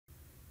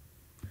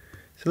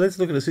So let's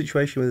look at a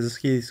situation where the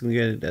ski is going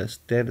to go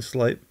down a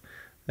slope,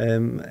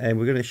 and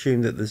we're going to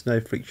assume that there's no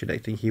friction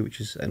acting here,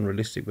 which is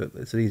unrealistic, but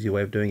it's an easy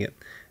way of doing it.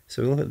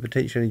 So we'll look at the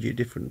potential energy at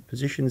different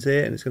positions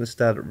there, and it's going to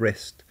start at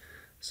rest.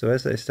 So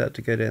as they start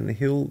to go down the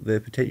hill,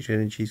 the potential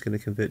energy is going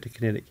to convert to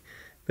kinetic.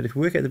 But if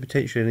we work out the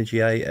potential energy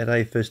at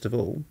A first of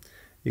all,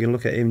 you can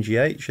look at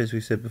mgh, as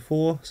we said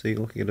before. So you're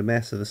looking at a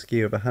mass of a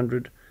skier of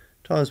 100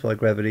 times by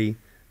gravity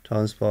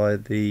times by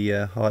the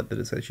height that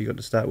it's actually got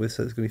to start with,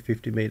 so it's going to be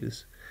 50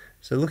 meters.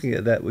 So looking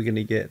at that, we're going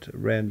to get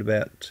around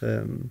about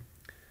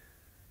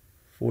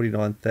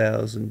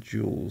 49,000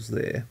 joules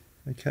there.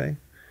 Okay,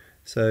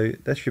 so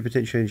that's your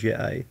potential energy at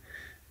A.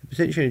 The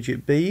potential energy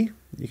at B,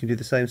 you can do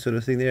the same sort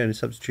of thing there and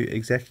substitute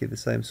exactly the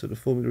same sort of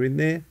formula in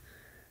there.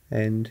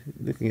 And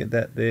looking at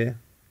that there,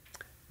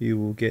 you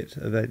will get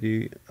a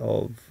value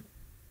of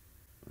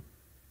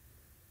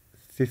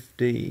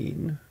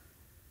 15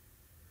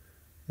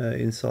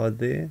 inside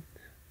there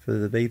for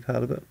the B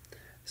part of it.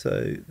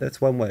 So that's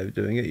one way of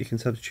doing it. You can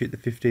substitute the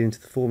 15 into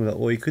the formula,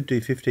 or you could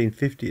do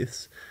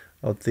 15/50ths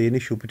of the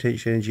initial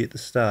potential energy at the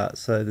start.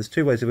 So there's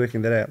two ways of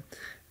working that out.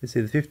 It's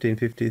either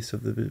 15/50ths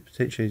of the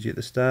potential energy at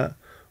the start,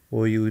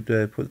 or you would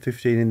put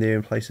 15 in there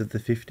in place of the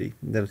 50.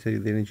 And that'll tell you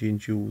the energy in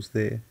joules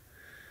there.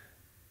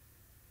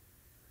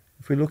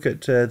 If we look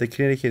at the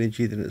kinetic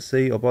energy then at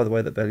C, oh by the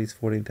way, that value is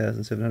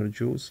 14,700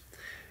 joules.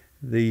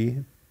 The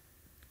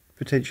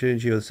potential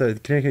energy, or so the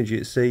kinetic energy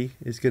at C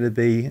is going to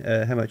be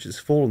how much it's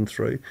fallen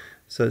through.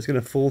 So it's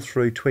going to fall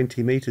through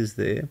 20 meters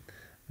there,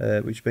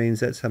 which means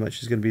that's how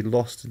much is going to be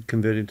lost and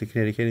converted into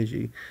kinetic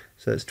energy.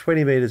 So it's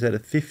 20 meters out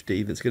of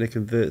 50 that's going to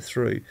convert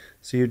through.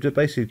 So you're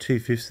basically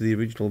 2/5 of the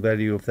original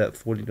value of that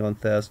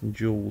 49,000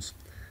 joules,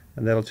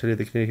 and that'll tell you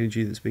the kinetic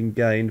energy that's been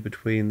gained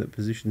between the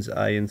positions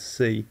A and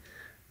C.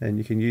 And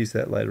you can use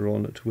that later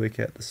on to work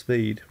out the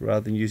speed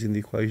rather than using the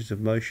equations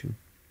of motion.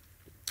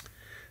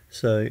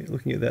 So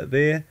looking at that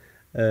there,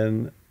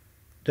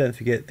 don't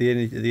forget the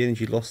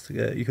energy lost.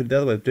 The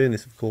other way of doing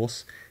this, of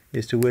course,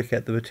 is to work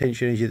out the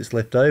potential energy that's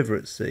left over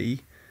at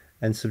C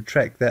and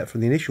subtract that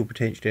from the initial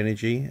potential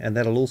energy, and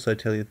that'll also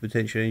tell you the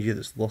potential energy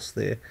that's lost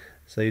there.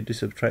 So you do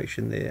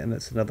subtraction there, and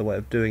that's another way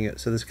of doing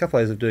it. So there's a couple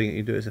ways of doing it.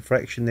 You do it as a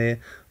fraction there,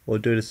 or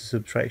do it as a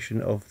subtraction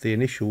of the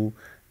initial,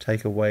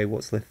 take away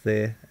what's left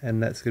there,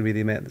 and that's going to be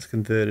the amount that's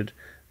converted,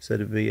 so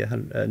to be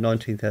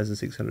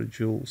 19,600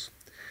 joules.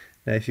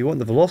 Now if you want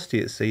the velocity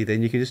at C,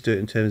 then you can just do it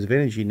in terms of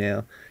energy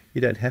now.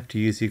 You don't have to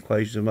use the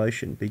equations of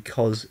motion,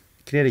 because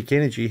kinetic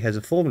energy has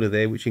a formula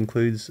there which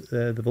includes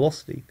the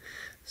velocity.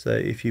 So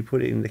if you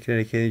put in the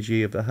kinetic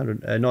energy of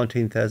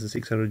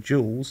 19,600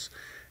 joules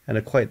and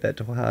equate that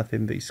to half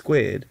mv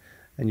squared,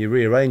 and you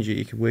rearrange it,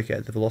 you can work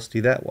out the velocity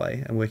that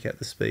way and work out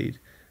the speed.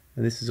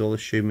 And this is all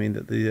assuming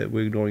that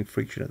we're ignoring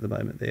friction at the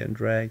moment there and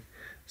drag.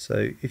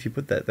 So if you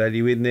put that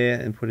value in there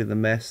and put in the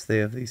mass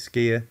there of the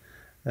skier,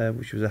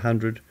 which was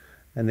 100,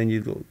 and then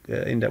you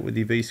end up with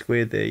your v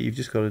squared there, you've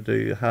just got to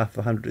do half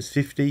 100 is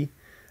 50,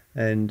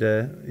 and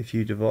if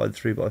you divide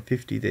through by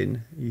 50,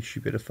 then you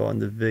should be able to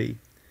find the v.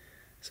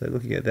 So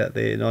looking at that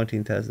there,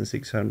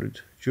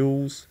 19,600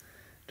 joules,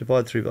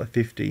 divide through by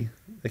 50,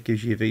 that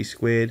gives you v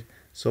squared.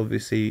 So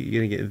obviously you're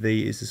going to get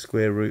v is the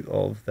square root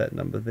of that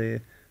number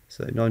there.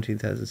 So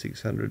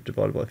 19,600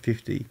 divided by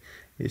 50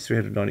 is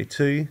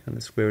 392, and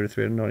the square root of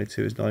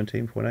 392 is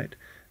 19.8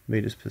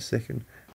 meters per second.